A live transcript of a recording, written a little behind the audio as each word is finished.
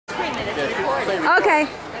Okay.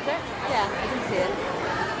 Yeah, I can see it.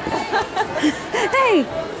 Hey.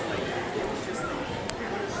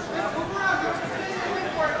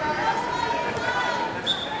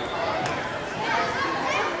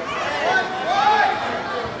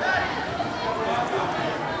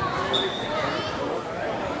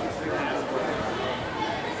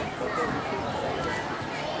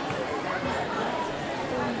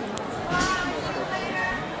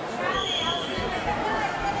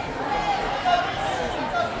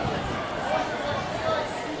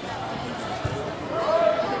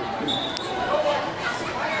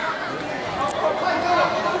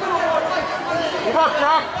 Move up,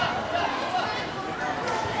 Brock.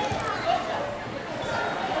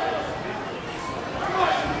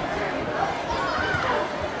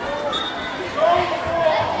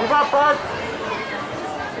 Move up, bud.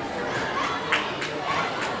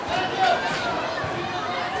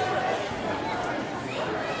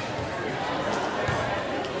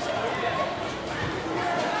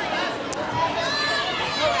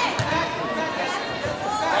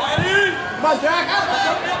 Come on, Jack.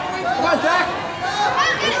 Come on, Jack.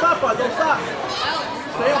 Don't stop, bud. Don't stop.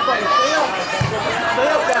 Stay up, buddy. Stay up. Stay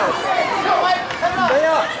up now. Stay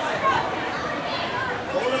up.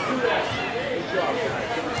 Don't let him do that. Good job.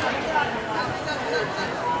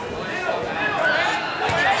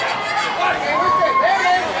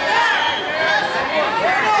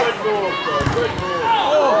 Good move, bud. Good move.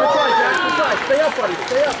 Oh, good try, Jack. Good try. Stay up, buddy.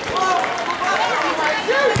 Stay up.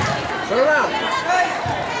 Turn around.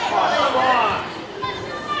 Come on.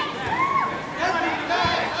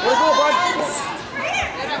 Let's go, bud.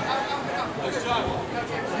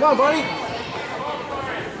 Come on, buddy.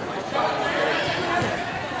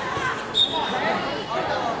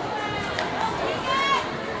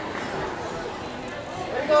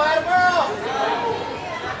 There you go, Attleboro.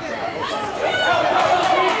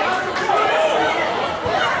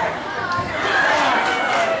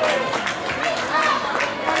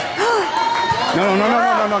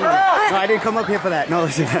 No, I didn't come up here for that. No,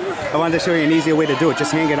 listen, I wanted to show you an easier way to do it.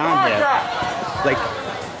 Just hang it on here. Like,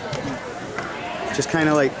 just kind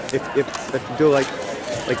of like, if you do like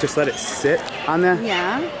just let it sit on there.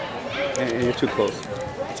 Yeah. And you're too close.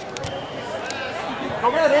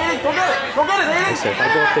 Go get it, Andy. Go get it. Go get it, Andy. So if I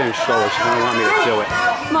go up there and show her, she's gonna want me to do it.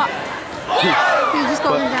 Come on. You just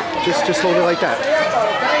go like that. Just hold it like that.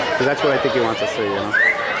 Because that's what I think he wants to see, you know.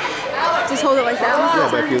 Just hold it like that. Yeah,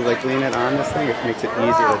 but if you like lean it on this thing, it makes it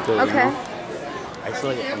easier to do. Okay. You know? I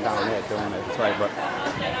saw you from down there doing it. Try, but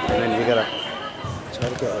and then you gotta try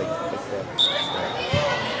to get like that.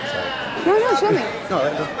 No, show me. No, all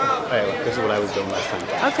right, look, this is what I was doing last time.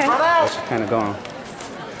 Okay. I was just kind of going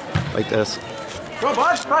like this. Go,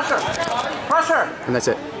 bud. Pressure. Pressure. And that's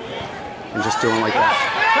it. And just doing like that.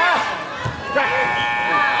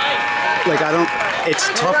 Like it's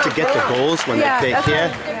tough to get the goals when they're big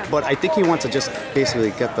here, but I think he wants to just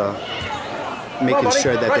basically get the, making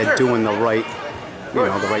sure that they're doing the right, you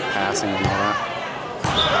know, the right passing and all that.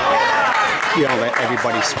 You know, let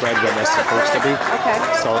everybody spread where they're supposed to be. Okay.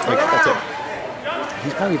 So, like, that's it.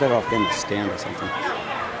 He's probably better off getting a stand or something.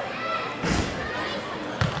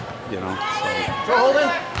 You know, so. Go, Holden.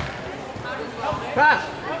 Pass.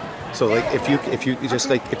 So like if you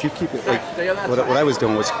keep it like what I was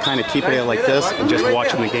doing was kind of keeping it like this and just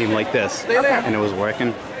watching the game like this, and it was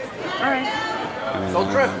working. All right. Don't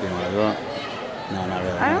drift. No, not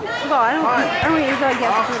really. I don't want you to go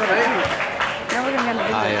against the people. No, we're gonna get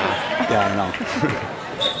into Yeah, I know.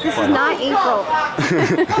 This is not April.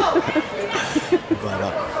 But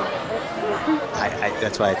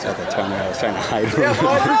that's why I said that term. I was trying to hide it.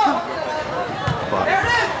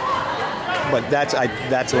 But that's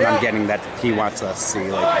what I'm getting that he wants us to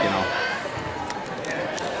see, like, you know.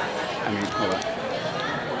 I mean, hold on.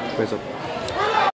 Where's it?